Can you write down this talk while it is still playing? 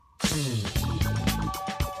And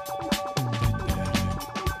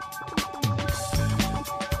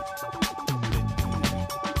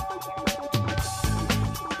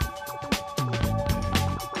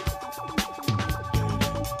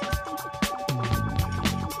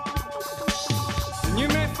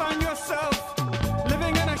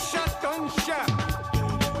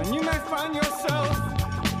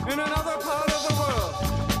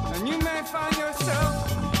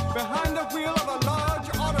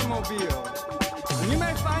you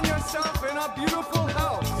may find yourself in a beautiful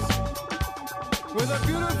house with a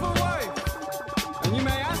beautiful wife. And you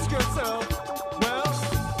may ask yourself, well,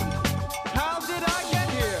 how did I get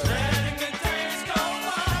here? Letting the days go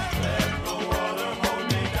by, let the water hold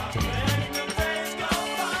me down. Letting the days go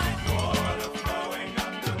by, water flowing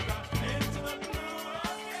underground into the blue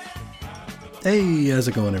again. Hey, how's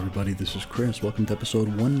it going, everybody? This is Chris. Welcome to episode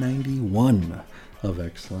 191 of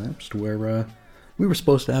X-Lapsed, where we were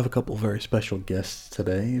supposed to have a couple very special guests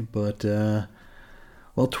today, but,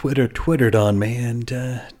 well, Twitter twittered on me and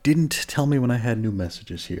didn't tell me when I had new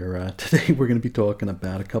messages here. Today we're going to be talking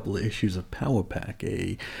about a couple of issues of Power Pack,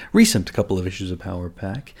 a recent couple of issues of Power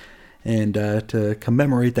Pack, and to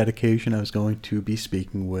commemorate that occasion, I was going to be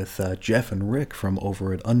speaking with Jeff and Rick from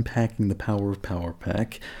over at Unpacking the Power of Power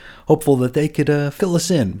Pack, hopeful that they could fill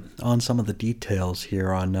us in on some of the details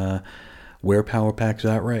here on where Power Pack's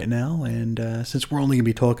at right now, and since we're only going to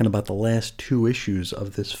be talking about the last two issues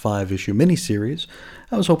of this 5-issue miniseries,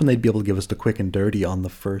 I was hoping they'd be able to give us the quick and dirty on the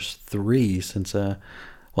first three, since, well,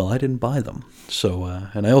 I didn't buy them, so,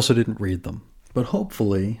 and I also didn't read them. But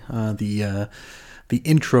hopefully, the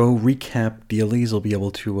intro recap dealies will be able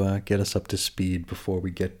to get us up to speed before we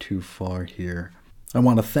get too far here. I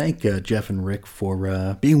want to thank Jeff and Rick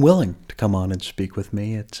for being willing to come on and speak with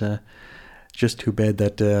me. It's just too bad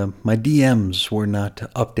that my DMs were not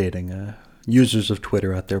updating. Users of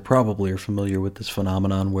Twitter out there probably are familiar with this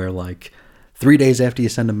phenomenon where, like, 3 days after you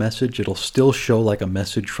send a message, it'll still show, like, a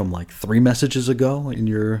message from, like, 3 messages ago in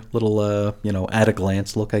your little, at a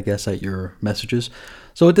glance look, I guess, at your messages.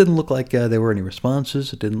 So it didn't look like there were any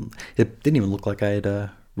responses. It didn't even look like I had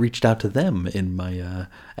reached out to them in my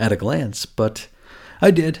at a glance, but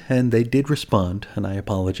I did, and they did respond, and I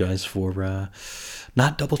apologize for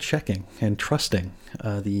not double-checking and trusting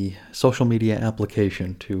the social media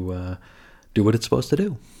application to do what it's supposed to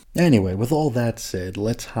do. Anyway, with all that said,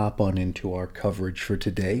 let's hop on into our coverage for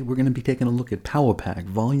today. We're going to be taking a look at Power Pack,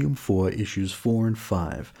 Volume 4, Issues 4 and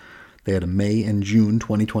 5. They had a May and June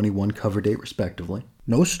 2021 cover date, respectively.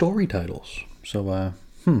 No story titles, so,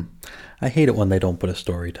 I hate it when they don't put a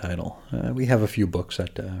story title. We have a few books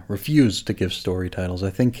that refuse to give story titles. I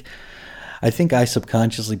think I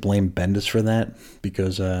subconsciously blame Bendis for that,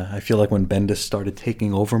 because I feel like when Bendis started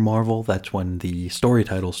taking over Marvel, that's when the story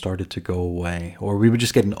titles started to go away. Or we would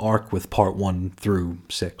just get an arc with part 1 through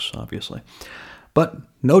 6, obviously. But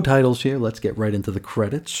no titles here. Let's get right into the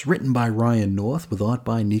credits. Written by Ryan North with art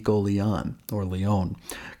by Nico Leon.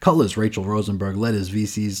 Colors, Rachel Rosenberg. Letters,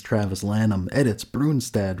 VC's Travis Lanham. Edits,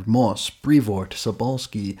 Brunstad, Moss, Brevoort,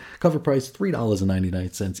 Sobalski. Cover price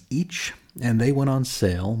 $3.99 each. And they went on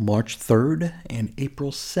sale March 3rd and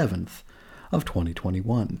April 7th of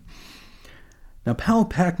 2021. Now, Power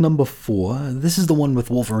Pack number 4, this is the one with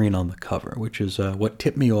Wolverine on the cover, which is what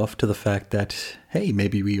tipped me off to the fact that, hey,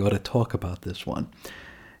 maybe we ought to talk about this one.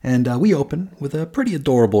 And we open with a pretty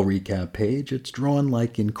adorable recap page. It's drawn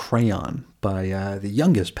like in crayon by the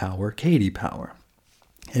youngest Power, Katie Power.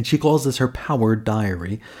 And she calls this her Power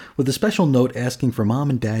Diary, with a special note asking for Mom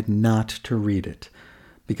and Dad not to read it.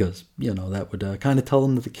 Because, that would kind of tell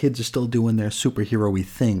them that the kids are still doing their superhero-y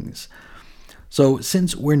things. So,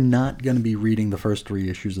 since we're not going to be reading the first 3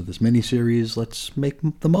 issues of this miniseries, let's make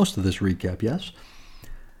the most of this recap, yes?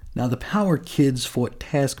 Now, the Power kids fought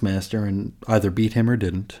Taskmaster and either beat him or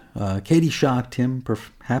didn't. Katie shocked him,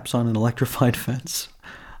 perhaps on an electrified fence.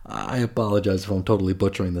 I apologize if I'm totally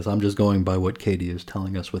butchering this. I'm just going by what Katie is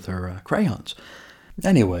telling us with her crayons.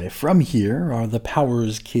 Anyway, from here are the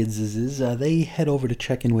Powers kids. They head over to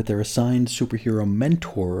check in with their assigned superhero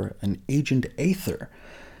mentor, an Agent Aether.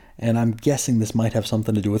 And I'm guessing this might have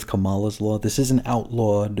something to do with Kamala's Law. This is an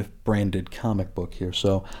outlawed branded comic book here,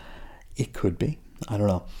 so it could be. I don't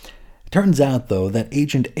know. It turns out, though, that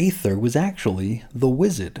Agent Aether was actually the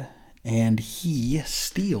Wizard, and he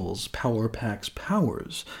steals Power Pack's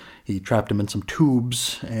powers. He trapped him in some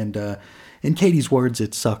tubes, and in Katie's words,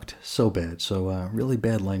 it sucked so bad. So really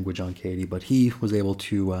bad language on Katie, but he was able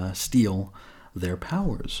to steal their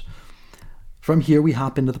powers. From here, we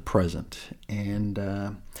hop into the present, and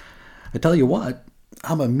I tell you what,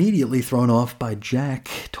 I'm immediately thrown off by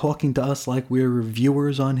Jack talking to us like we're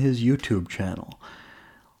viewers on his YouTube channel.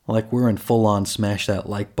 Like we're in full-on smash that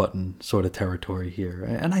like button sort of territory here.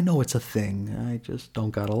 And I know it's a thing, I just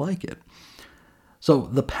don't gotta like it. So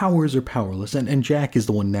the Powers are powerless, and Jack is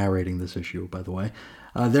the one narrating this issue, by the way.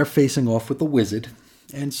 They're facing off with the Wizard,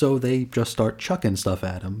 and so they just start chucking stuff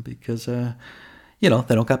at him because, they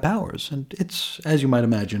don't got powers. And it's, as you might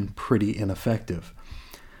imagine, pretty ineffective.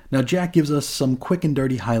 Now, Jack gives us some quick and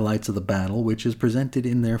dirty highlights of the battle, which is presented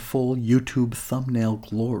in their full YouTube thumbnail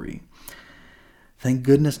glory. Thank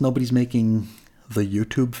goodness nobody's making the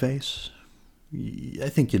YouTube face. I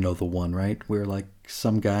think you know the one, right? Where, like,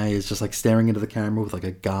 some guy is just, like, staring into the camera with, like,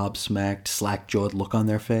 a gobsmacked, slack-jawed look on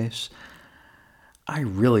their face. I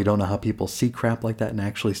really don't know how people see crap like that and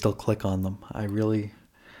actually still click on them.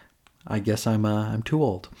 I guess I'm too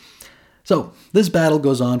old. So, this battle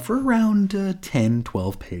goes on for around 10,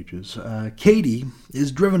 12 pages. Katie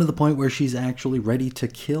is driven to the point where she's actually ready to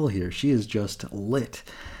kill here. She is just lit.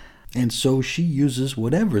 And so she uses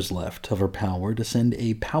whatever's left of her power to send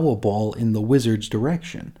a power ball in the Wizard's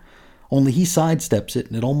direction. Only he sidesteps it,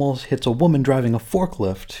 and it almost hits a woman driving a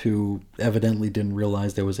forklift who evidently didn't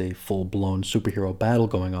realize there was a full-blown superhero battle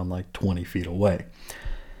going on like 20 feet away.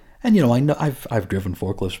 And I know I've driven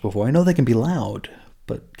forklifts before. I know they can be loud,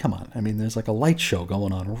 but come on. I mean, there's like a light show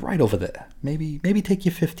going on right over there. Maybe take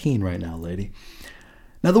you 15 right now, lady.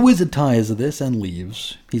 Now, the Wizard tires of this and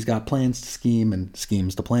leaves. He's got plans to scheme and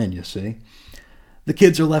schemes to plan, you see. The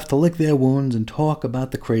kids are left to lick their wounds and talk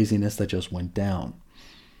about the craziness that just went down.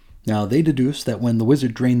 Now, they deduce that when the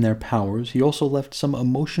Wizard drained their powers, he also left some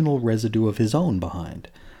emotional residue of his own behind.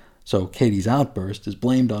 So Katie's outburst is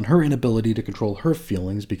blamed on her inability to control her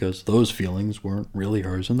feelings because those feelings weren't really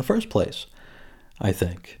hers in the first place, I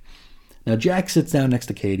think. Now, Jack sits down next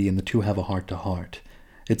to Katie and the two have a heart-to-heart.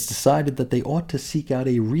 It's decided that they ought to seek out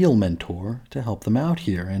a real mentor to help them out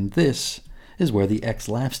here, and this is where the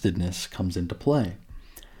ex-lapsedness comes into play.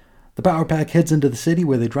 The Power Pack heads into the city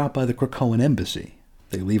where they drop by the Krakoan embassy.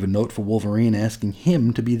 They leave a note for Wolverine asking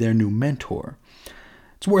him to be their new mentor.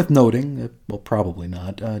 It's worth noting, well, probably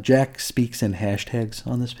not, Jack speaks in hashtags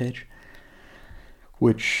on this page,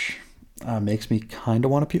 which makes me kind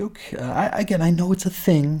of want to puke. I know it's a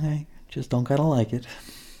thing, I just don't gotta like it.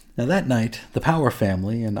 Now that night, the Power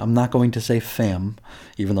family, and I'm not going to say fam,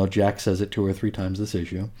 even though Jack says it 2 or 3 times this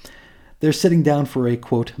issue, they're sitting down for a,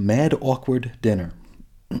 quote, mad awkward dinner.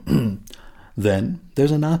 Then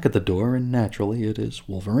there's a knock at the door, and naturally it is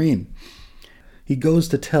Wolverine. He goes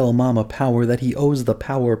to tell Mama Power that he owes the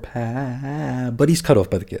Power Pack, but he's cut off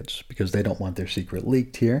by the kids because they don't want their secret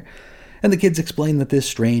leaked here. And the kids explain that this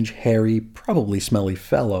strange, hairy, probably smelly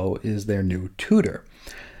fellow is their new tutor.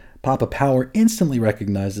 Papa Power instantly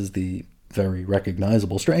recognizes the very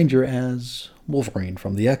recognizable stranger as Wolverine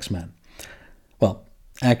from the X-Men. Well,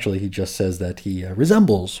 actually, he just says that he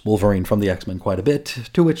resembles Wolverine from the X-Men quite a bit,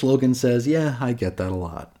 to which Logan says, yeah, I get that a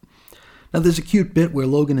lot. Now, there's a cute bit where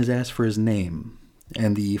Logan is asked for his name,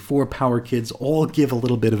 and the 4 Power kids all give a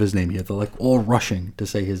little bit of his name here. They're like all rushing to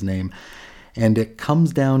say his name, and it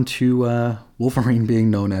comes down to Wolverine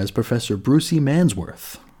being known as Professor Brucey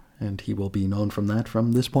Mansworth, and he will be known from that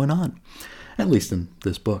from this point on, at least in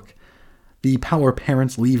this book. The Power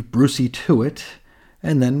parents leave Brucey to it,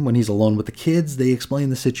 and then when he's alone with the kids, they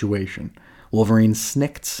explain the situation. Wolverine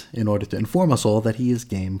snicks in order to inform us all that he is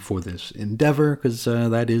game for this endeavor, because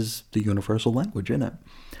that is the universal language in it.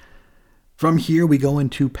 From here, we go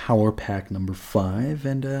into Power Pack number 5,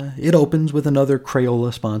 and it opens with another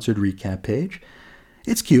Crayola-sponsored recap page.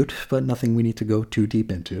 It's cute, but nothing we need to go too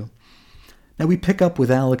deep into. Now we pick up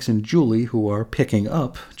with Alex and Julie, who are picking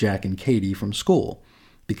up Jack and Katie from school,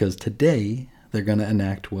 because today they're going to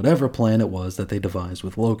enact whatever plan it was that they devised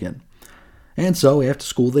with Logan. And so, after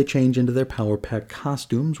school, they change into their Power Pack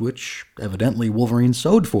costumes, which evidently Wolverine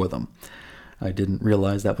sewed for them. I didn't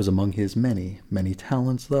realize that was among his many, many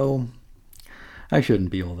talents, though I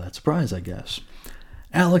shouldn't be all that surprised, I guess.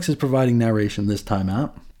 Alex is providing narration this time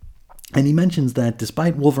out, and he mentions that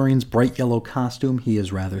despite Wolverine's bright yellow costume, he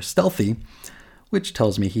is rather stealthy, which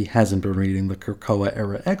tells me he hasn't been reading the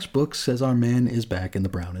Krakoa-era X books, as our man is back in the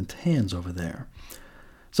brown and tans over there.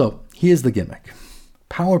 So, here's the gimmick.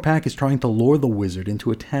 Power Pack is trying to lure the Wizard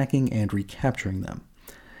into attacking and recapturing them.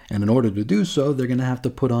 And in order to do so, they're going to have to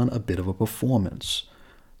put on a bit of a performance.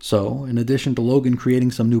 So, in addition to Logan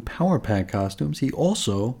creating some new Power Pack costumes, he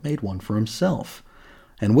also made one for himself.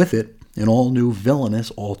 And with it, an all-new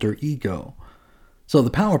villainous alter ego. So the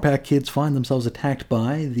Power Pack kids find themselves attacked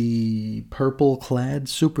by the purple-clad,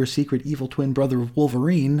 super-secret evil twin brother of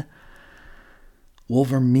Wolverine,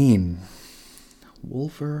 Wolverine.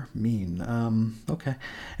 Okay.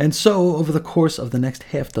 And so, over the course of the next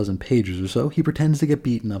half dozen pages or so, he pretends to get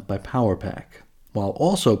beaten up by Power Pack. while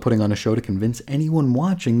also putting on a show to convince anyone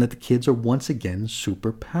watching that the kids are once again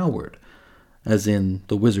super-powered. As in,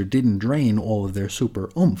 the wizard didn't drain all of their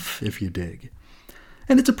super oomph, if you dig.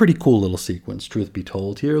 And it's a pretty cool little sequence, truth be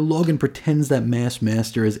told. Here, Logan pretends that Mass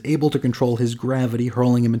Master is able to control his gravity,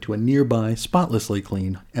 hurling him into a nearby, spotlessly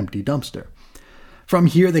clean, empty dumpster. From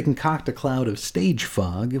here, they concoct a cloud of stage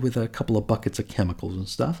fog with a couple of buckets of chemicals and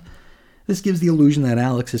stuff. This gives the illusion that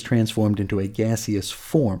Alex is transformed into a gaseous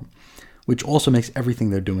form, which also makes everything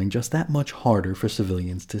they're doing just that much harder for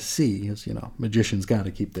civilians to see, as, magicians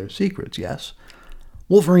gotta keep their secrets, yes?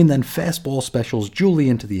 Wolverine then fastball specials Julie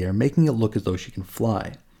into the air, making it look as though she can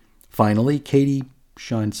fly. Finally, Katie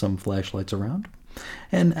shines some flashlights around,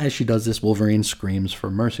 and as she does this, Wolverine screams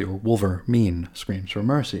for mercy, or Wolverine screams for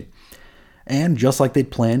mercy. And just like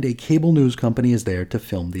they'd planned, a cable news company is there to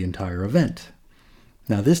film the entire event.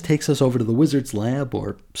 Now this takes us over to the Wizard's lab,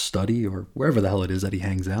 or study, or wherever the hell it is that he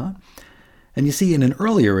hangs out. And you see, in an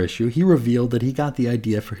earlier issue, he revealed that he got the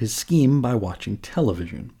idea for his scheme by watching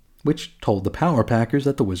television, which told the Power Packers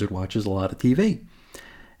that the Wizard watches a lot of TV.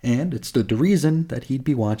 And it stood to reason that he'd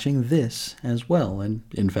be watching this as well, and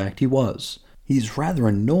in fact he was. He's rather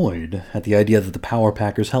annoyed at the idea that the Power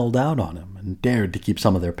Packers held out on him and dared to keep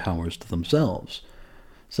some of their powers to themselves.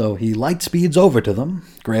 So he light speeds over to them,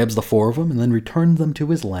 grabs the 4 of them, and then returns them to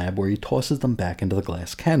his lab where he tosses them back into the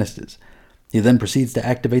glass canisters. He then proceeds to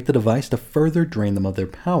activate the device to further drain them of their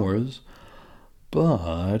powers.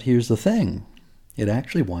 But here's the thing. It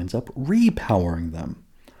actually winds up repowering them.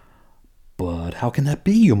 But how can that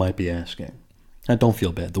be, you might be asking? Now, don't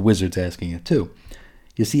feel bad. The Wizard's asking it too.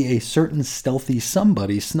 You see, a certain stealthy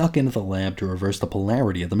somebody snuck into the lab to reverse the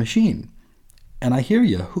polarity of the machine. And I hear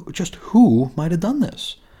you, who might have done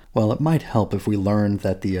this? Well, it might help if we learned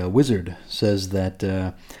that the Wizard says that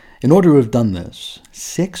in order to have done this,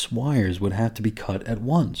 6 wires would have to be cut at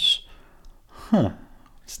once.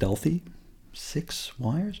 Stealthy? 6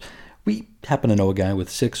 wires? We happen to know a guy with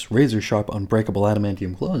 6 razor-sharp, unbreakable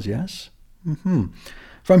adamantium claws, yes?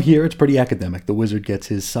 From here, it's pretty academic. The Wizard gets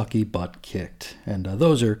his sucky butt kicked. And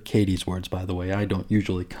those are Katie's words, by the way. I don't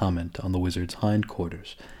usually comment on the Wizard's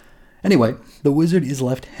hindquarters. Anyway, the Wizard is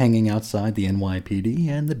left hanging outside the NYPD,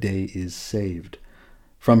 and the day is saved.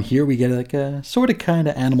 From here, we get like a sort of kind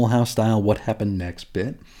of Animal House style what happened next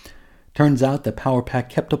bit. Turns out that Power Pack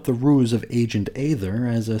kept up the ruse of Agent Aether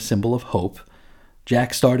as a symbol of hope.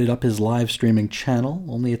 Jack started up his live streaming channel,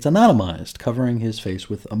 only it's anonymized, covering his face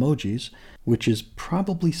with emojis, which is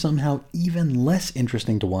probably somehow even less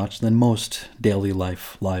interesting to watch than most daily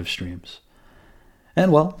life live streams.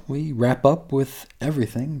 And well, we wrap up with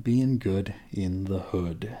everything being good in the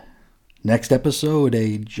hood. Next episode,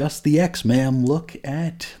 a Just the X-Ma'am look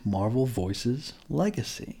at Marvel Voices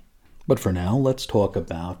Legacy. But for now, let's talk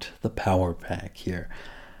about the Power Pack here.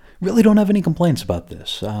 Really don't have any complaints about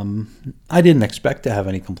this. I didn't expect to have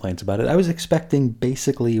any complaints about it. I was expecting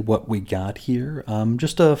basically what we got here.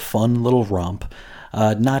 Just a fun little romp.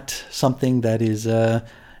 Not something that is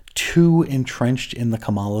too entrenched in the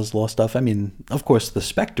Kamala's Law stuff. I mean, of course, the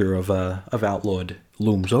specter of Outlawed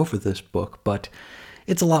looms over this book, but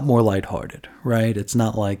it's a lot more lighthearted, right? It's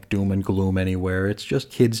not like doom and gloom anywhere. It's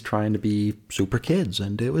just kids trying to be super kids,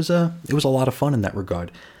 and it was a lot of fun in that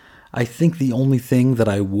regard. I think the only thing that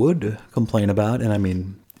I would complain about, and I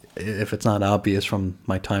mean, if it's not obvious from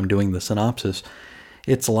my time doing the synopsis,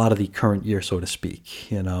 it's a lot of the current year, so to speak,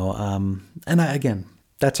 again,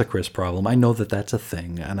 that's a Chris problem. I know that that's a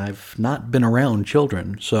thing, and I've not been around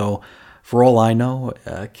children, so for all I know,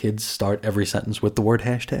 kids start every sentence with the word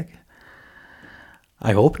hashtag.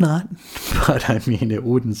 I hope not, but I mean, it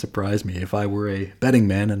wouldn't surprise me if I were a betting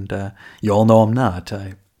man, and you all know I'm not.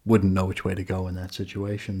 I wouldn't know which way to go in that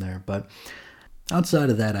situation there, but outside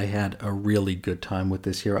of that, I had a really good time with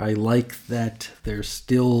this here. I like that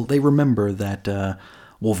they remember that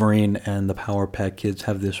Wolverine and the Power Pack kids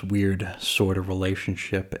have this weird sort of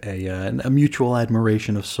relationship, a mutual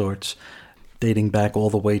admiration of sorts, dating back all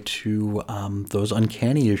the way to those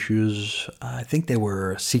Uncanny issues. I think they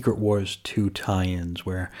were Secret Wars 2 tie-ins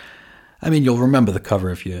where, I mean, you'll remember the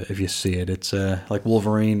cover if you see it. It's like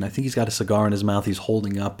Wolverine. I think he's got a cigar in his mouth. He's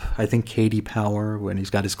holding up, I think, Katie Power when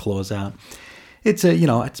he's got his claws out. It's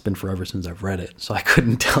it's been forever since I've read it, so I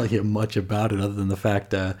couldn't tell you much about it other than the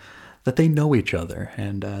fact that they know each other,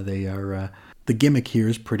 and they are. The gimmick here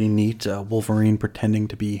is pretty neat. Wolverine pretending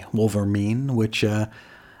to be Wolverine, which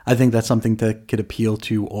I think that's something that could appeal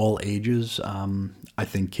to all ages. I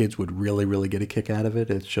think kids would really, really get a kick out of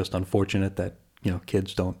it. It's just unfortunate that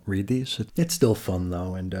kids don't read these. It's still fun,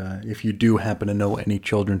 though, and if you do happen to know any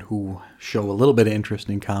children who show a little bit of interest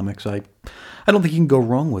in comics, I don't think you can go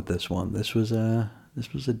wrong with this one. This was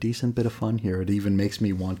This was a decent bit of fun here. It even makes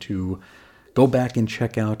me want to go back and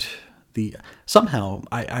check out somehow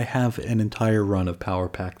I have an entire run of Power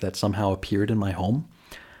Pack that somehow appeared in my home.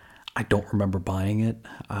 I don't remember buying it.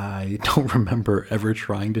 I don't remember ever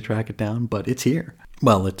trying to track it down, but it's here.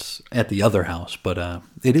 Well, it's at the other house, but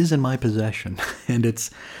it is in my possession, and it's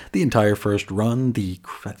the entire first run.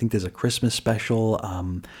 I think there's a Christmas special,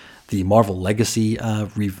 the Marvel Legacy,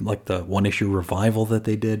 like the one-issue revival that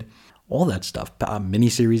they did. All that stuff,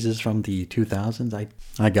 miniseries from the 2000s.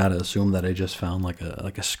 I gotta assume that I just found like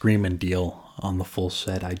a screaming deal on the full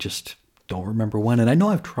set. I just don't remember when, and I know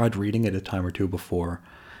I've tried reading it a time or two before,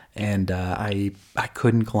 and I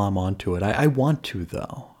couldn't glom onto it. I want to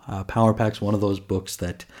though. Power Pack's one of those books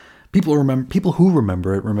that people who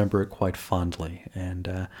remember it quite fondly,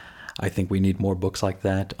 and I think we need more books like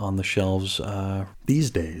that on the shelves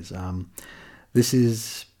these days. This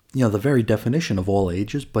is, the very definition of all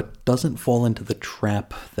ages, but doesn't fall into the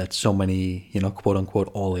trap that so many, quote unquote,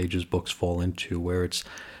 all ages books fall into, where it's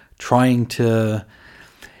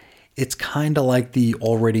kind of like the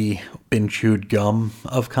already been chewed gum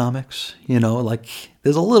of comics, like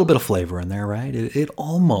there's a little bit of flavor in there, right? It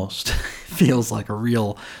almost feels like a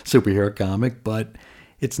real superhero comic, but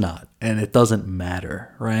it's not, and it doesn't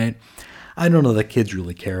matter, right? I don't know that kids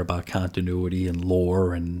really care about continuity and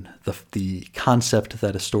lore and the concept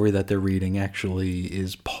that a story that they're reading actually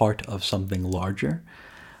is part of something larger.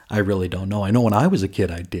 I really don't know. I know when I was a kid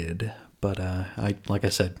I did, but like I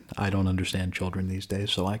said, I don't understand children these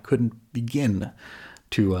days, so I couldn't begin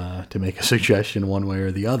to make a suggestion one way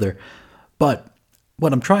or the other. But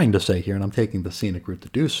what I'm trying to say here, and I'm taking the scenic route to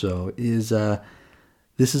do so, is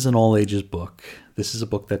this is an all-ages book. This is a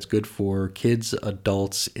book that's good for kids,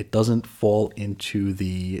 adults. It doesn't fall into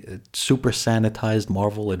the super sanitized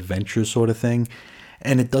Marvel Adventures sort of thing.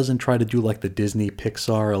 And it doesn't try to do like the Disney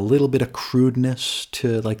Pixar, a little bit of crudeness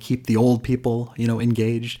to like keep the old people,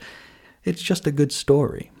 engaged. It's just a good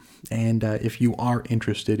story. And if you are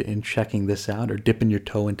interested in checking this out or dipping your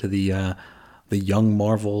toe into the young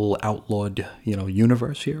Marvel outlawed,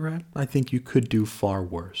 universe here, I think you could do far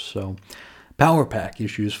worse. So Power Pack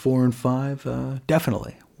issues 4 and 5,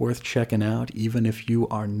 definitely worth checking out, even if you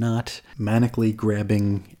are not manically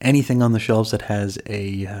grabbing anything on the shelves that has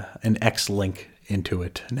an X link into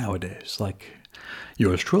it nowadays, like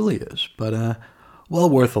yours truly is. But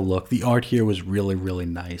well worth a look. The art here was really, really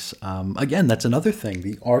nice. Again, that's another thing.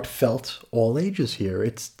 The art felt all ages here.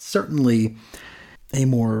 It's certainly a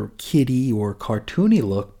more kiddie or cartoony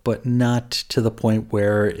look, but not to the point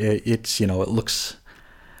where it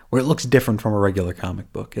looks different from a regular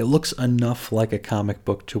comic book. It looks enough like a comic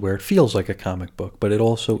book to where it feels like a comic book, but it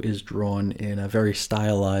also is drawn in a very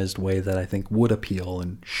stylized way that I think would appeal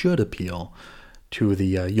and should appeal to the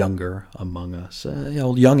younger among us.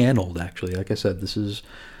 Young and old, actually. Like I said, this is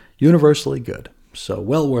universally good. So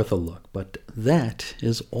well worth a look. But that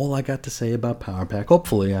is all I got to say about Power Pack.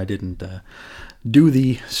 Hopefully I didn't do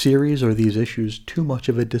the series or these issues too much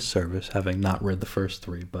of a disservice, having not read the first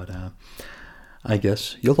 3, but I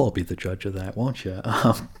guess you'll all be the judge of that, won't you?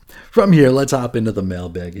 From here, let's hop into the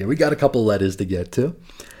mailbag here. We got a couple letters to get to.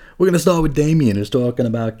 We're going to start with Damien, who's talking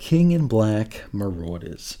about King in Black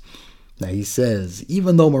Marauders. Now he says,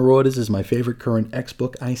 even though Marauders is my favorite current X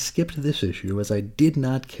book, I skipped this issue as I did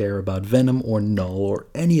not care about Venom or Null or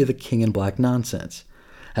any of the King in Black nonsense.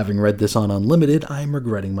 Having read this on Unlimited, I am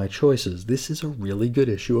regretting my choices. This is a really good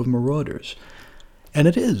issue of Marauders. And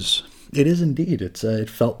it is. It is indeed. It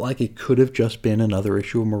felt like it could have just been another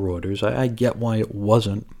issue of Marauders. I get why it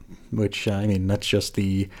wasn't, which, that's just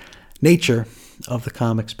the nature of the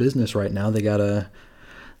comics business right now. They gotta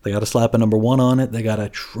slap a number 1 on it. They gotta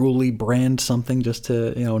truly brand something just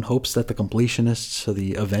to, in hopes that the completionists or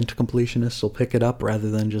the event completionists will pick it up rather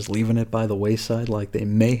than just leaving it by the wayside like they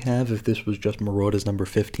may have if this was just Marauders number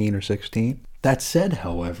 15 or 16. That said,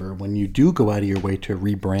 however, when you do go out of your way to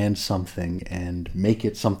rebrand something and make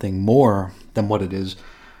it something more than what it is,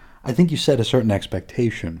 I think you set a certain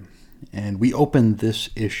expectation. And we opened this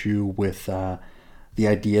issue with the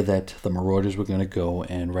idea that the Marauders were going to go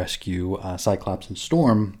and rescue Cyclops and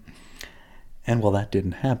Storm. And, well, that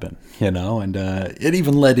didn't happen, and it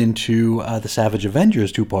even led into the Savage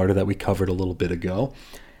Avengers 2-parter that we covered a little bit ago.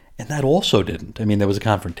 And that also didn't. There was a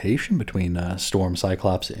confrontation between Storm,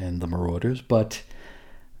 Cyclops, and the Marauders, but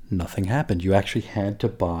nothing happened. You actually had to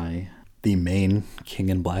buy the main King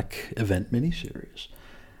in Black event miniseries.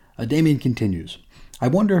 Damien continues, I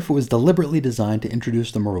wonder if it was deliberately designed to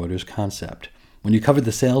introduce the Marauders concept. When you covered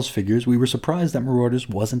the sales figures, we were surprised that Marauders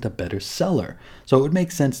wasn't a better seller, so it would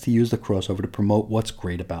make sense to use the crossover to promote what's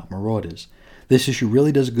great about Marauders. This issue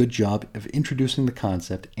really does a good job of introducing the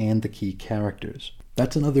concept and the key characters.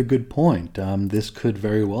 That's another good point. This could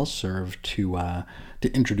very well serve to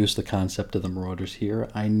introduce the concept of the Marauders here.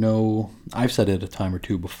 I know I've said it a time or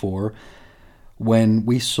two before. When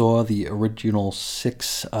we saw the original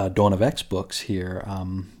 6 Dawn of X books here,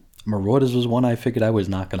 Marauders was one I figured I was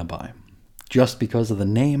not going to buy. Just because of the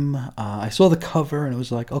name. I saw the cover and it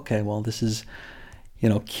was like, okay, well, this is,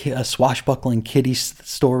 a swashbuckling kiddie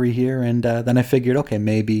story here. And then I figured, okay,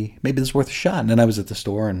 maybe this is worth a shot. And then I was at the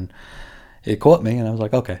store and it caught me, and I was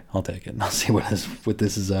like, okay, I'll take it. And I'll see what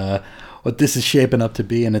this is shaping up to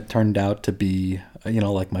be. And it turned out to be,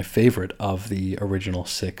 like my favorite of the original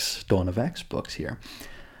 6 Dawn of X books here.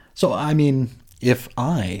 So, I mean, if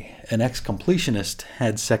I, an ex-completionist,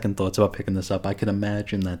 had second thoughts about picking this up, I could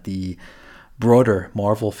imagine that the broader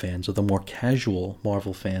Marvel fans, or the more casual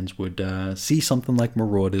Marvel fans, would see something like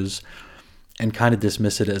Marauders and kind of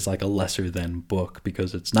dismiss it as like a lesser than book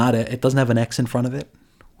because it doesn't have an X in front of it.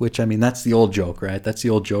 Which, I mean, that's the old joke, right? That's the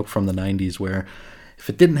old joke from the 90s where if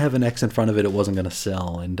it didn't have an X in front of it, it wasn't going to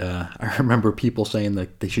sell. And I remember people saying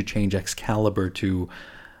that they should change Excalibur to,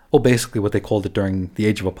 well, basically what they called it during the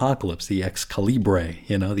Age of Apocalypse, the Excalibur,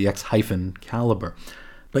 the X-Caliber.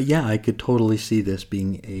 But yeah, I could totally see this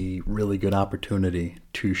being a really good opportunity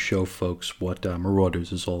to show folks what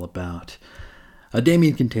Marauders is all about.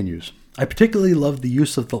 Damien continues. I particularly love the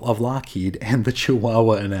use of Lockheed and the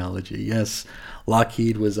Chihuahua analogy. Yes,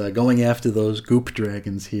 Lockheed was going after those goop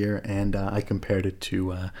dragons here, and I compared it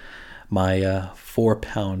to my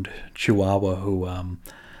 4-pound Chihuahua who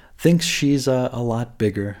thinks she's a lot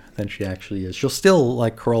bigger than she actually is. She'll still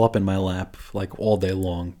like curl up in my lap like all day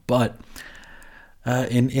long, but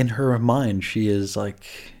in her mind, she is like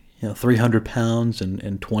 300 pounds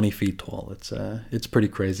and 20 feet tall. It's pretty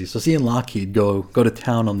crazy. So seeing Lockheed go to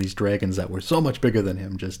town on these dragons that were so much bigger than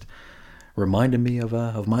him just reminded me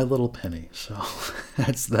of My Little Penny. So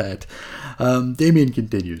that's that. Damien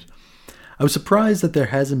continues. I was surprised that there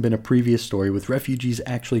hasn't been a previous story with refugees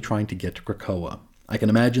actually trying to get to Krakoa. I can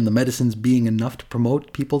imagine the medicines being enough to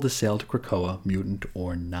promote people to sail to Krakoa, mutant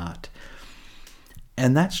or not.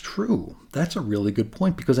 And that's true. That's a really good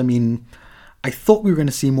point because, I mean, I thought we were going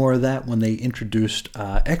to see more of that when they introduced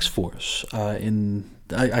X-Force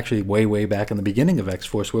actually way back in the beginning of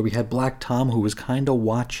X-Force, where we had Black Tom, who was kind of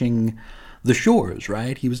watching the shores,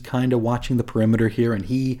 right? He was kind of watching the perimeter here, and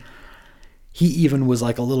he even was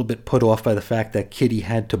like a little bit put off by the fact that Kitty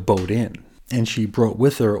had to boat in, and she brought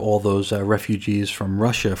with her all those refugees from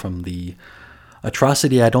Russia from the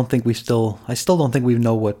atrocity. I still don't think we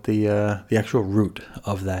know what the actual root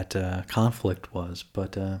of that conflict was,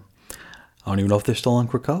 but I don't even know if they're still on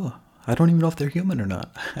Krakoa. I don't even know if they're human or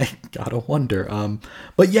not. I gotta wonder.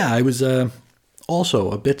 But yeah, I was also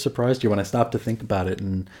a bit surprised here when I stopped to think about it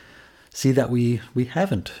and see that we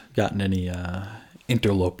haven't gotten any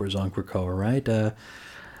interlopers on Krakoa, right?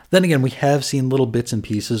 Then again, we have seen little bits and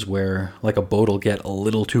pieces where like a boat will get a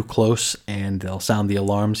little too close and they'll sound the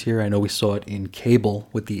alarms here. I know we saw it in Cable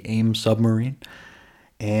with the AIM submarine.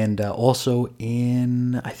 And also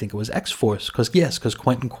in, I think it was X-Force, because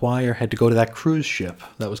Quentin Quire had to go to that cruise ship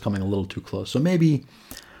that was coming a little too close. So maybe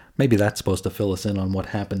that's supposed to fill us in on what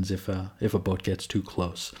happens if a boat gets too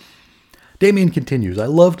close. Damien continues, I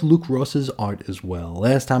loved Luke Ross's art as well.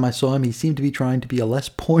 Last time I saw him, he seemed to be trying to be a less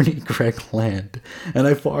pointy Greg Land, and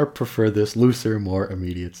I far prefer this looser, more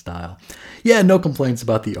immediate style. Yeah, no complaints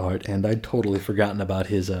about the art, and I'd totally forgotten about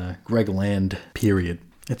his Greg Land period.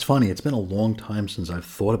 It's funny, it's been a long time since I've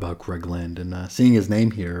thought about Greg Land, and seeing his name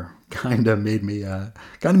here kind of made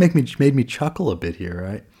me chuckle a bit here,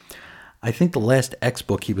 right? I think the last X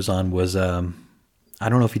book he was on was, I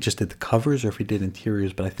don't know if he just did the covers or if he did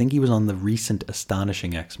interiors, but I think he was on the recent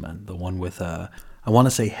Astonishing X-Men, the one with, I want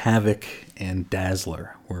to say Havoc and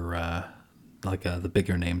Dazzler were the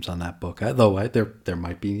bigger names on that book, though there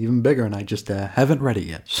might be even bigger, and I just haven't read it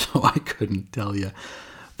yet, so I couldn't tell you.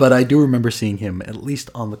 But I do remember seeing him, at least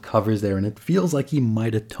on the covers there, and it feels like he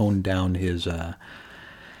might have toned down his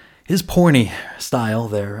porny style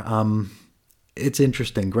there. It's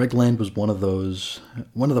interesting. Greg Land was one of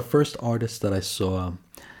the first artists that I saw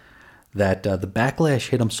that the backlash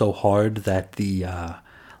hit him so hard that the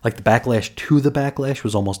backlash to the backlash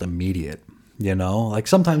was almost immediate. Like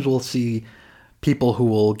sometimes we'll see people who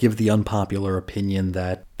will give the unpopular opinion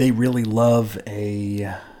that they really love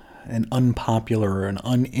an unpopular or an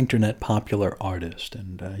un-internet popular artist,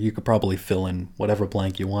 and you could probably fill in whatever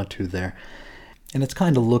blank you want to there. And it's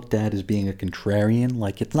kind of looked at as being a contrarian,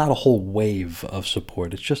 like it's not a whole wave of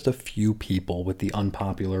support, it's just a few people with the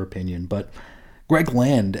unpopular opinion. But Greg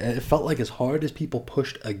Land, it felt like as hard as people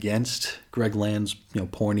pushed against Greg Land's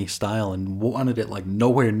porny style and wanted it like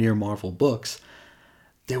nowhere near Marvel books,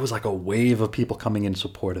 there was like a wave of people coming in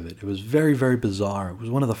support of it. It was very, very bizarre. It was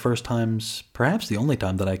one of the first times, perhaps the only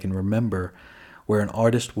time that I can remember, where an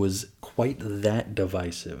artist was quite that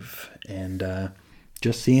divisive. And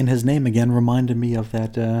just seeing his name again reminded me of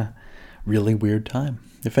that really weird time.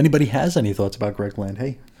 If anybody has any thoughts about Greg Land,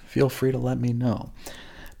 hey, feel free to let me know.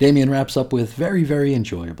 Damien wraps up with very, very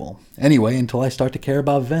enjoyable. Anyway, until I start to care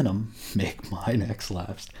about Venom, make my next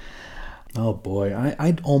lapsed. Oh boy,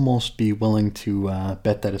 I'd almost be willing to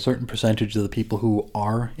bet that a certain percentage of the people who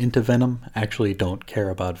are into Venom actually don't care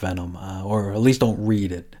about Venom, or at least don't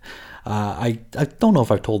read it. I don't know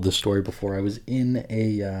if I've told this story before. I was in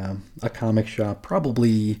a comic shop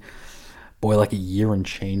probably, like a year and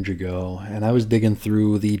change ago, and I was digging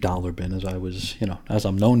through the dollar bin as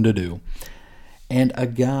I'm known to do. And a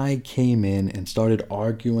guy came in and started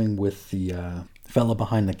arguing with the fella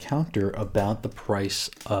behind the counter about the price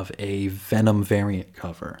of a Venom variant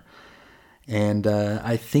cover. And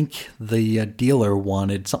I think the dealer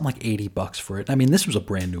wanted something like $80 for it. I mean, this was a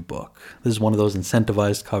brand new book. This is one of those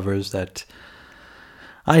incentivized covers that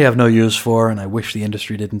I have no use for, and I wish the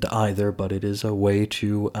industry didn't either, but it is a way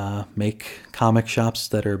to make comic shops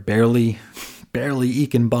that are barely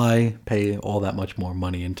eking by pay all that much more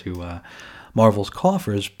money into Marvel's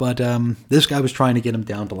coffers. But this guy was trying to get him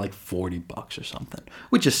down to like $40 or something,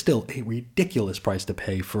 which is still a ridiculous price to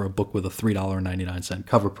pay for a book with a $3.99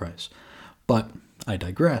 cover price. But I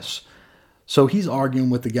digress. So he's arguing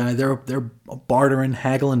with the guy. They're bartering,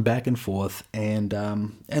 haggling back and forth, and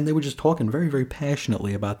they were just talking very, very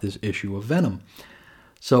passionately about this issue of Venom.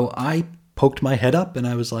 So I poked my head up and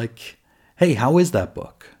I was like, "Hey, how is that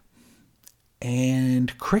book?"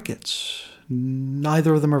 And crickets.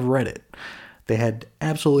 Neither of them have read it. They had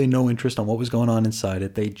absolutely no interest on what was going on inside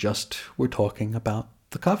it. They just were talking about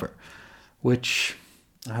the cover, which,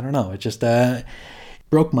 I don't know, it just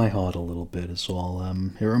broke my heart a little bit is all.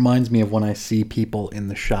 It reminds me of when I see people in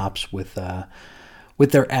the shops with their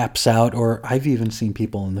apps out, or I've even seen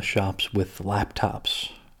people in the shops with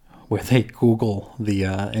laptops where they Google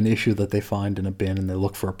an issue that they find in a bin and they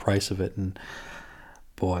look for a price of it, and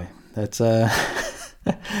boy, that's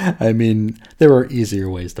I mean, there are easier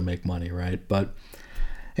ways to make money, right? But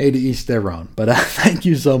hey, to each their own. But thank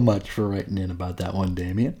you so much for writing in about that one,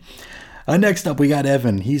 Damien. Next up, we got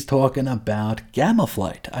Evan. He's talking about Gamma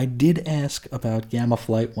Flight. I did ask about Gamma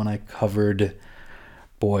Flight when I covered,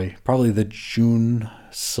 probably the June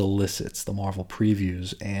solicits, the Marvel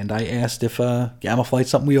previews. And I asked if Gamma Flight's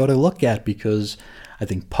something we ought to look at, because I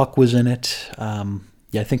think Puck was in it.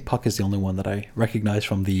 I think Puck is the only one that I recognize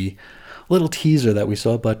from the little teaser that we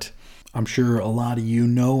saw, but I'm sure a lot of you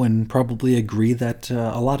know and probably agree that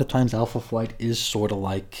a lot of times Alpha Flight is sort of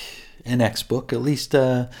like an X-book, at least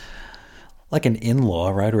like an in-law,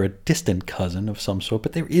 right, or a distant cousin of some sort.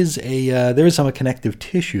 But there is some connective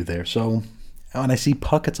tissue there. So when I see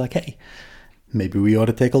Puck, it's like, hey, maybe we ought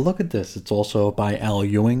to take a look at this. It's also by Al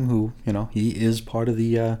Ewing, who he is part of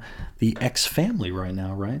the X family right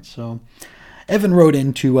now, right? So Evan wrote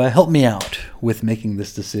in to help me out with making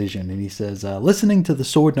this decision, and he says, listening to the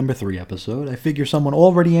Sword number 3 episode, I figure someone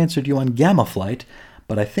already answered you on Gamma Flight,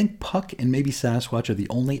 but I think Puck and maybe Sasquatch are the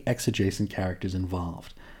only X-adjacent characters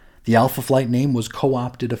involved. The Alpha Flight name was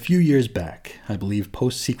co-opted a few years back, I believe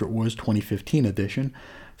post-Secret Wars 2015 edition,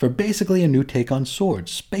 for basically a new take on Sword,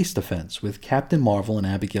 Space Defense, with Captain Marvel and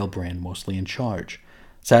Abigail Brand mostly in charge.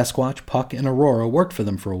 Sasquatch, Puck, and Aurora worked for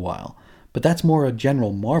them for a while, but that's more a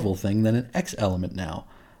general Marvel thing than an X element now.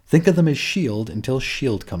 Think of them as S.H.I.E.L.D. until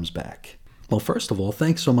S.H.I.E.L.D. comes back. Well, first of all,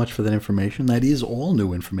 thanks so much for that information. That is all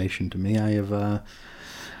new information to me.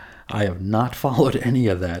 I have not followed any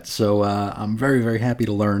of that, so I'm very, very happy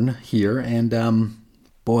to learn here. And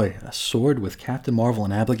a Sword with Captain Marvel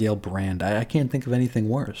and Abigail Brand. I can't think of anything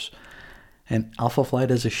worse. And Alpha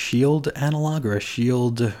Flight as a S.H.I.E.L.D. analog or a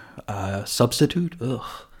S.H.I.E.L.D. substitute? Ugh.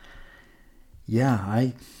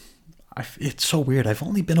 Yeah, it's so weird. I've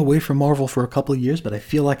only been away from Marvel for a couple of years, but I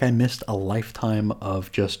feel like I missed a lifetime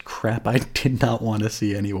of just crap I did not want to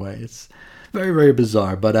see anyway. It's very, very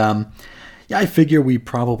bizarre. But I figure we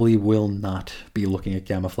probably will not be looking at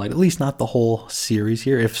Gamma Flight, at least not the whole series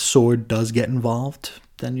here. If Sword does get involved,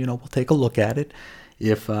 then, we'll take a look at it.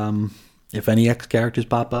 If any X characters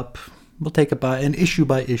pop up, we'll take it by an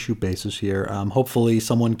issue-by-issue basis here. Hopefully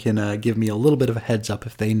someone can give me a little bit of a heads up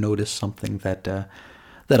if they notice something that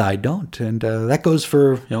I don't. And that goes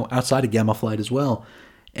for, outside of Gamma Flight as well.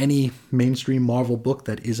 Any mainstream Marvel book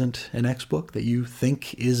that isn't an X book that you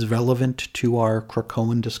think is relevant to our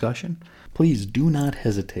Krakoan discussion, please do not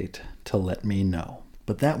hesitate to let me know.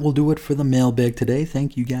 But that will do it for the mailbag today.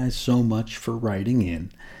 Thank you guys so much for writing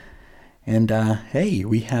in. And hey,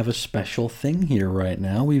 we have a special thing here right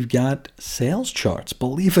now. We've got sales charts,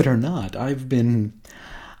 believe it or not. I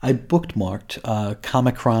bookmarked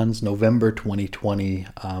Comicron's November 2020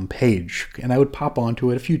 page, and I would pop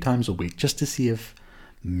onto it a few times a week just to see if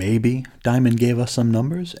maybe Diamond gave us some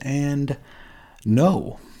numbers, and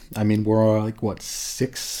no. I mean, we're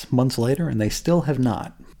 6 months later, and they still have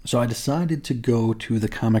not. So I decided to go to the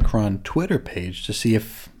Comicron Twitter page to see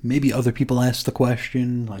if maybe other people asked the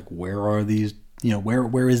question, where are these,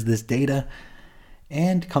 where is this data?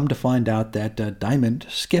 And come to find out that Diamond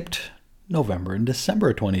skipped November and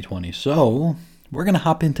December 2020. So we're going to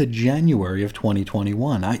hop into January of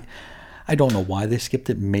 2021. I don't know why they skipped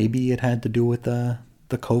it. Maybe it had to do with the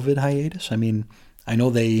COVID hiatus. I mean, I know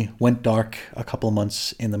they went dark a couple of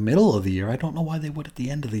months in the middle of the year. I don't know why they would at the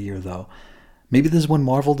end of the year, though. Maybe this is when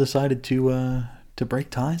Marvel decided to break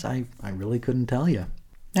ties. I really couldn't tell you.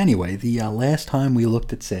 Anyway, the last time we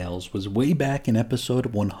looked at sales was way back in episode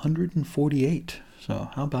 148. So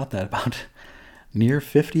how about that? About near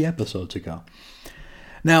 50 episodes ago.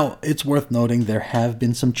 Now, it's worth noting there have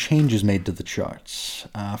been some changes made to the charts.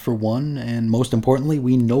 For one, and most importantly,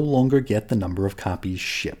 we no longer get the number of copies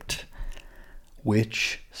shipped,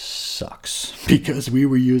 which sucks because we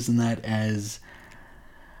were using that as,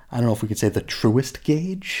 I don't know if we could say the truest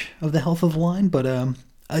gauge of the health of the line, but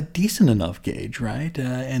a decent enough gauge, right?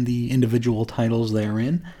 And the individual titles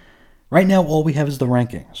therein. Right now, all we have is the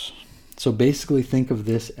rankings. So basically think of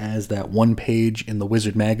this as that one page in the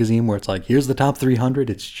Wizard magazine where it's like, here's the top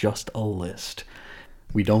 300, it's just a list.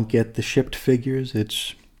 We don't get the shipped figures,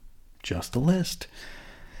 it's just a list.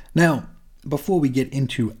 Now, before we get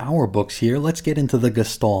into our books here, let's get into the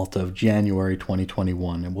gestalt of January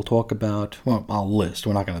 2021. And we'll talk about, I'll list,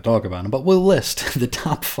 we're not going to talk about them, but we'll list the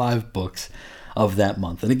top 5 books of that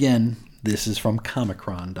month. And again, this is from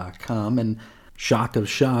Comicron.com, and shock of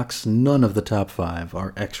shocks, none of the top 5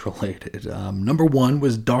 are X-related. Number 1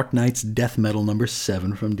 was Dark Knight's Death Metal number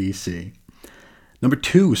 7 from DC. Number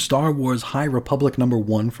 2, Star Wars High Republic number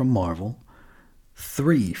 1 from Marvel.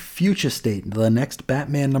 3, Future State, the next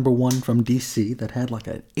Batman number 1 from DC that had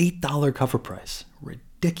an $8 cover price.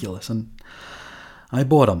 Ridiculous. And I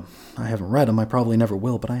bought them. I haven't read them. I probably never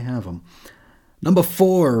will, but I have them. Number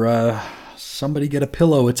 4, somebody get a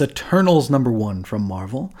pillow. It's Eternals number 1 from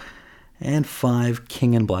Marvel. And 5,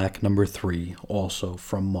 King in Black number 3, also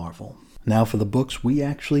from Marvel. Now for the books we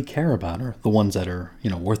actually care about, or the ones that are,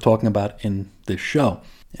 worth talking about in this show.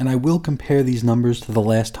 And I will compare these numbers to the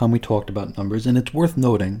last time we talked about numbers, and it's worth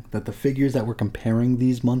noting that the figures that we're comparing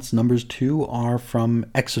these months' numbers to are from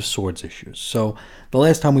X of Swords issues. So the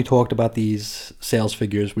last time we talked about these sales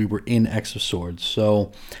figures, we were in X of Swords,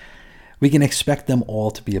 so we can expect them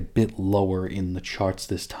all to be a bit lower in the charts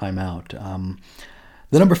this time out.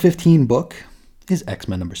 The number 15 book is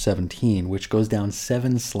X-Men number 17, which goes down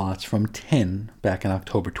 7 slots from 10 back in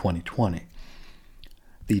October 2020.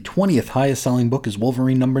 The 20th highest selling book is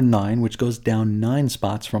Wolverine number 9, which goes down 9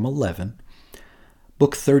 spots from 11.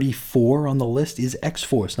 Book 34 on the list is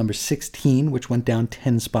X-Force number 16, which went down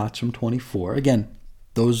 10 spots from 24. Again,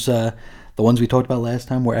 those the ones we talked about last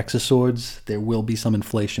time were X of Swords. There will be some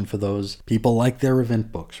inflation for those. People like their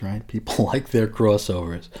event books, right? People like their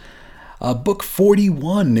crossovers. Book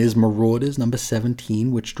 41 is Marauders number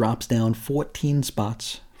 17, which drops down 14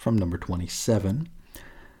 spots from number 27.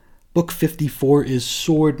 Book 54 is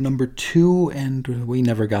Sword number 2, and we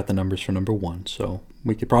never got the numbers for number 1, so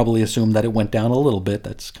we could probably assume that it went down a little bit.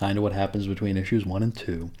 That's kind of what happens between issues 1 and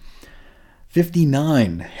 2.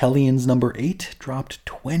 59, Hellions number 8, dropped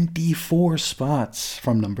 24 spots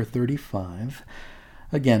from number 35.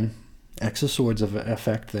 Again, X of Swords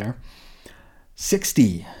effect there.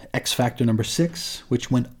 60, X Factor number 6, which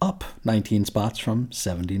went up 19 spots from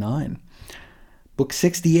 79. Book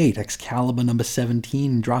 68, Excalibur number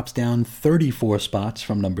 17, drops down 34 spots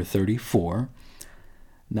from number 34.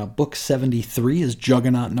 Now, book 73 is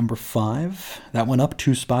Juggernaut number 5. That went up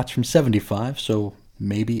 2 spots from 75, so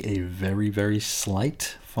maybe a very, very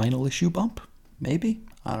slight final issue bump. Maybe?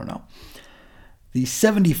 I don't know. The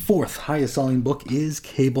 74th highest selling book is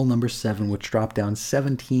Cable number 7, which dropped down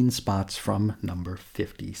 17 spots from number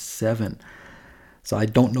 57. So I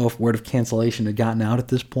don't know if word of cancellation had gotten out at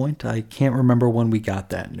this point. I can't remember when we got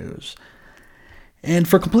that news. And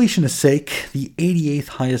for completion's sake, the 88th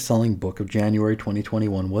highest selling book of January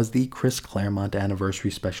 2021 was the Chris Claremont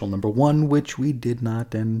Anniversary Special number 1, which we did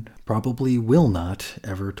not and probably will not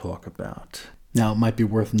ever talk about. Now, it might be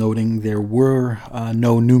worth noting there were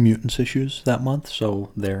no New Mutants issues that month,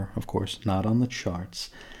 so they're, of course, not on the charts.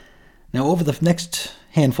 Now, over the next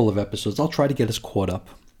handful of episodes, I'll try to get us caught up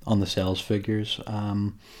on the sales figures.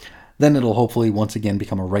 The then it'll hopefully once again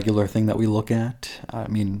become a regular thing that we look at. I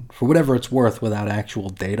mean, for whatever it's worth, without actual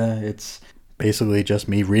data, it's basically just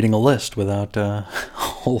me reading a list without a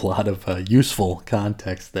whole lot of useful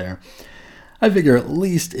context there. I figure at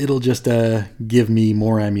least it'll just give me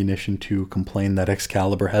more ammunition to complain that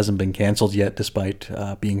Excalibur hasn't been canceled yet, despite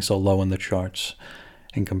being so low in the charts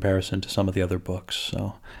in comparison to some of the other books.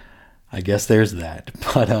 So I guess there's that.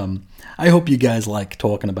 But I hope you guys like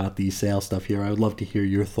talking about the sale stuff here. I would love to hear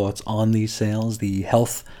your thoughts on these sales, the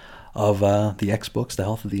health of the X books, the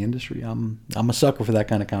health of the industry. I'm a sucker for that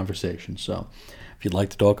kind of conversation. So if you'd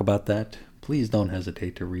like to talk about that, please don't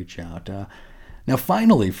hesitate to reach out. Now,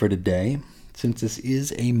 finally for today, since this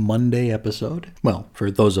is a Monday episode, well,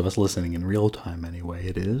 for those of us listening in real time anyway,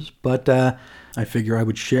 it is, but I figure I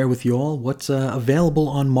would share with you all what's available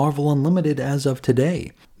on Marvel Unlimited as of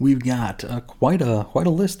today. We've got quite a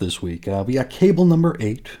list this week. We got Cable number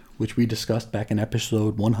 8, which we discussed back in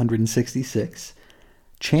episode 166.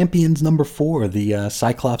 Champions number 4, the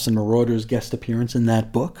Cyclops and Marauders guest appearance in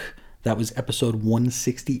that book. That was episode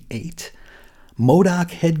 168.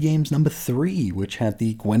 MODOK Head Games number 3, which had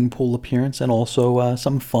the Gwenpool appearance and also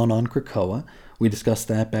some fun on Krakoa. We discussed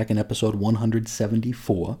that back in episode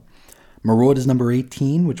 174. Marauders number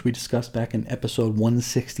 18, which we discussed back in episode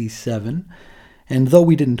 167. And though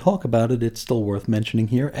we didn't talk about it, it's still worth mentioning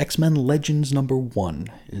here. X-Men Legends number 1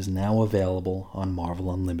 is now available on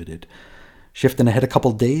Marvel Unlimited. Shifting ahead a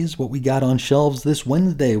couple days, what we got on shelves this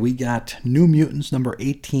Wednesday, we got New Mutants number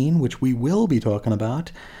 18, which we will be talking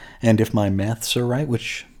about. And if my maths are right,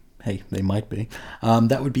 which, hey, they might be,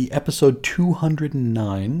 that would be episode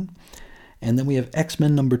 209. And then we have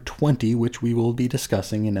X-Men number 20, which we will be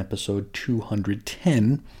discussing in episode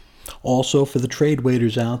 210. Also, for the trade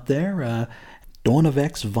waiters out there, Dawn of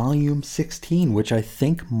X Volume 16, which I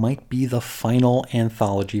think might be the final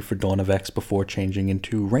anthology for Dawn of X before changing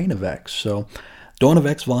into Reign of X. So, Dawn of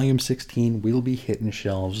X Volume 16 will be hitting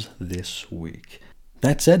shelves this week.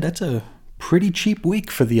 That said, that's a pretty cheap week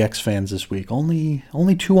for the X fans this week. Only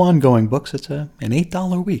 2 ongoing books. It's an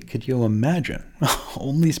 $8 week. Could you imagine?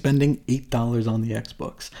 Only spending $8 on the X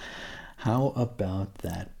books. How about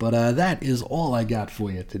that? But that is all I got for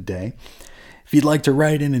you today. If you'd like to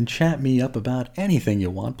write in and chat me up about anything you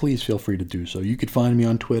want, please feel free to do so. You could find me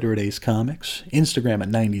on Twitter at Ace Comics, Instagram at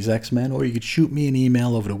 90sXmen, or you could shoot me an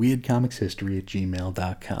email over to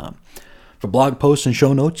weirdcomicshistory@gmail.com. For blog posts and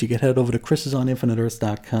show notes, you can head over to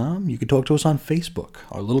chrisisoninfiniteearths.com. You can talk to us on Facebook.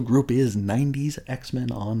 Our little group is 90s X-Men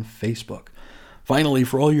on Facebook. Finally,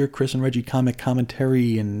 for all your Chris and Reggie comic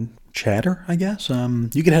commentary and chatter, I guess,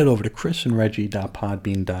 you can head over to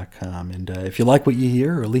chrisandreggie.podbean.com. And if you like what you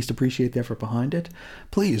hear, or at least appreciate the effort behind it,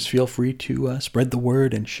 please feel free to spread the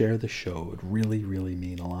word and share the show. It really, really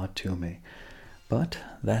mean a lot to me. But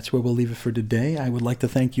that's where we'll leave it for today. I would like to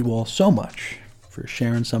thank you all so much for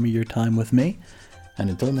sharing some of your time with me. And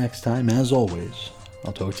until next time, as always,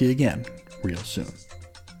 I'll talk to you again real soon.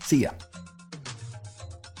 See ya.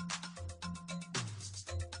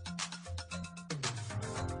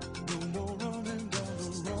 No more